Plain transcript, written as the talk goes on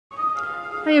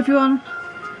Hey everyone,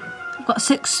 I've got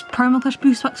 6 Primal Clash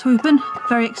booster packs to open.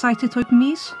 Very excited to open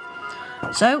these.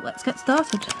 So let's get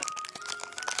started.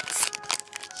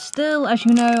 Still, as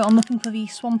you know, I'm looking for the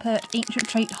Swampert Ancient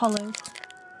Trait Hollow.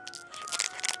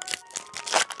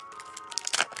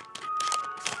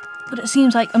 But it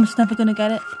seems like I'm just never going to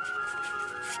get it.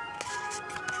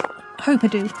 Hope I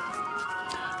do.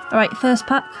 Alright, first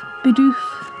pack, Bidoof,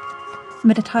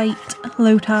 Meditite,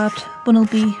 Lotad,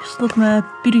 Bunnelby, Slugma,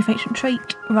 Bidoof Ancient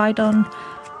Trait, Rhydon,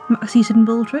 Maxie's Hidden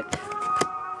Bull Trick.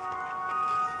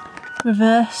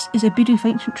 Reverse is a Bidoof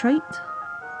Ancient Trait.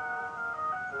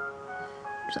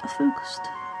 Is that focused?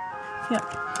 Yeah.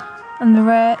 And the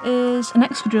rare is an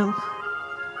Excadrill.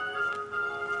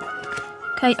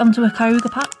 Okay, onto a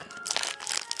Kyogre pack.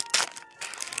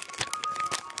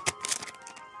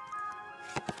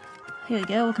 Here we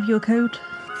go, I'll give you a code.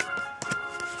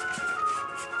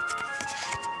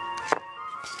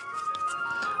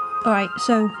 Alright,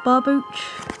 so Barboach,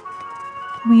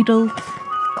 Weedle,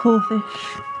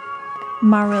 Corphish,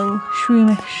 Marill,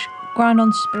 Shroomish,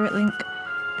 Groundon Spirit Link,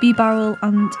 B-Barrel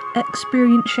and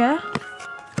Experience Share.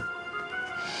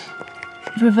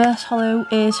 Reverse Hollow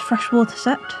is Freshwater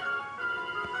Set.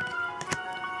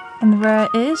 And the rare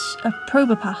is a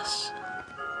Probopass.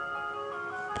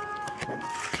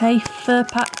 Okay, third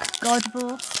pack,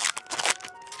 Gardevoir.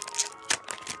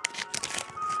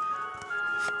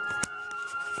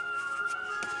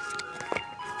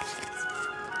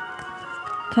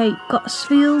 Okay, got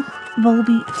Spheal,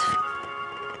 Volbeat,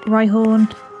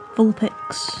 Rhyhorn,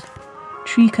 Vulpix,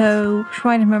 Trico,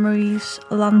 Shrine of Memories,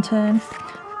 Lantern,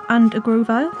 and a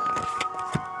Grovyle.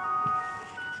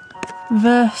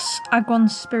 Reverse Aggron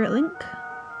Spirit Link.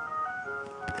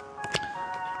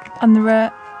 And the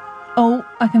rare... Oh,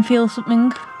 I can feel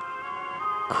something.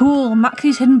 Cool,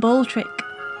 Maxie's Hidden Bull Trick.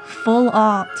 Full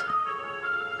art.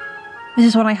 This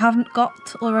is one I haven't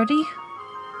got already.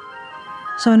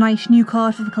 So a nice new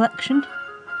card for the collection.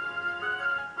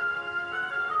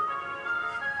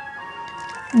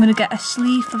 I'm going to get a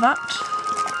sleeve for that.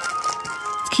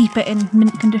 To keep it in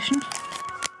mint condition.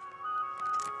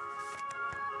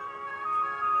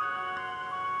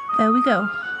 There we go.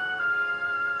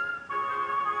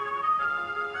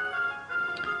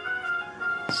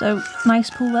 So,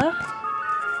 nice pull there.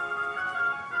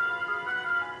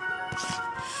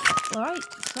 Alright,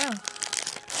 so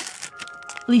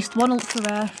at least one ultra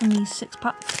rare from these 6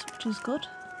 packs, which is good.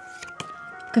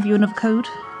 I'll give you another code.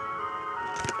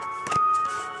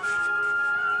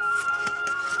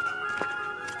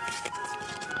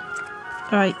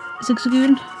 Alright,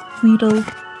 Zigzagoon, Weedle,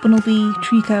 Bunnelby,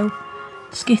 Trico,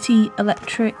 Skitty,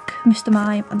 Electric, Mr.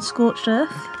 Mime and Scorched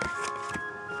Earth.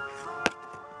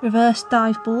 Reverse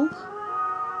Dive Ball.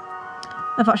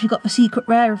 I've actually got the secret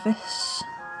rare of this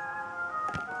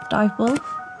Dive Ball.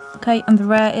 Okay, and the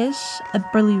rare is a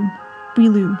Breloom.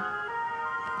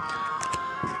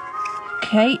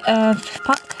 Okay, 5th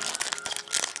pack.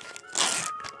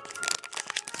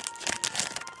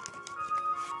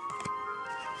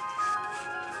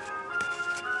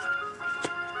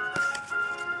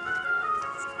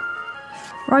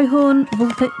 Rhyhorn,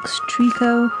 Vulpix,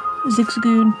 Trico,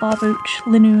 Zigzagoon, Barboach,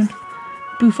 Linoon,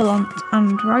 Bouffalant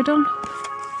and Rhydon.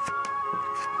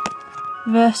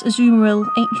 Reverse Azumarill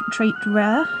Ancient Trait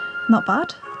Rare, not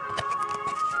bad.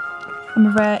 And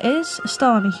the rare is a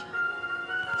Starmie.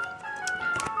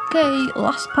 Okay,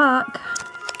 last pack.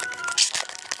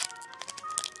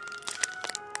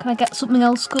 Can I get something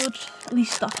else good? At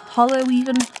least a hollow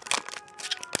even?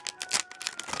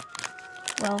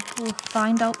 Well, we'll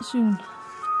find out soon.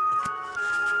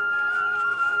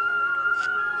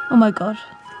 Oh my god.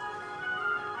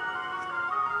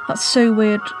 That's so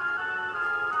weird.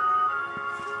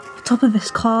 The top of this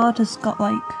card has got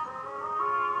like...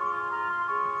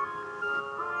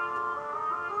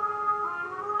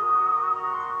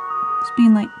 It's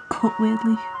been like cut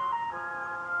weirdly.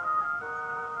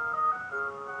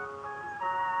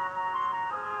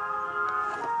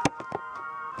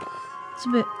 It's a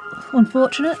bit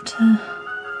unfortunate.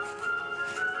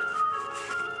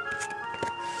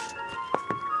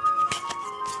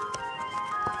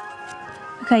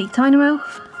 Okay, Tynamo,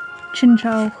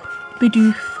 Chinchou,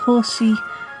 Bidoof, Horsey,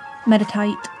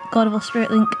 Meditite, Gardevoir Spirit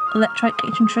Link, Electrike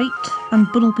Ancient Trait, and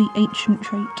Bunnelby Ancient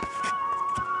Trait.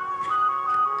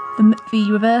 The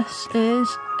reverse is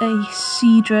a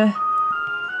Seadra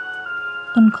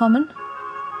Uncommon.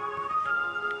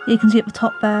 You can see at the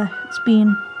top there, it's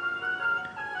been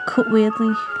cut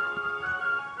weirdly.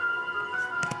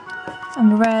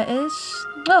 And the rare is,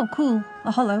 oh cool,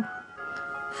 a hollow,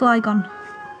 Flygon.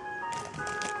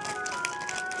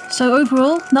 So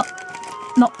overall, not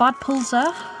bad pulls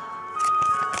there.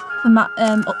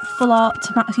 the full art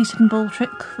to Maxie's hidden ball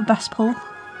trick for best pull.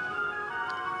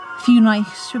 A few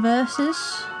nice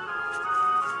reverses.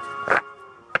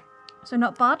 So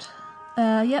not bad.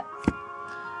 Yep.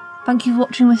 Thank you for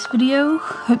watching this video.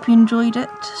 Hope you enjoyed it.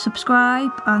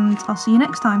 Subscribe and I'll see you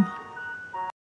next time.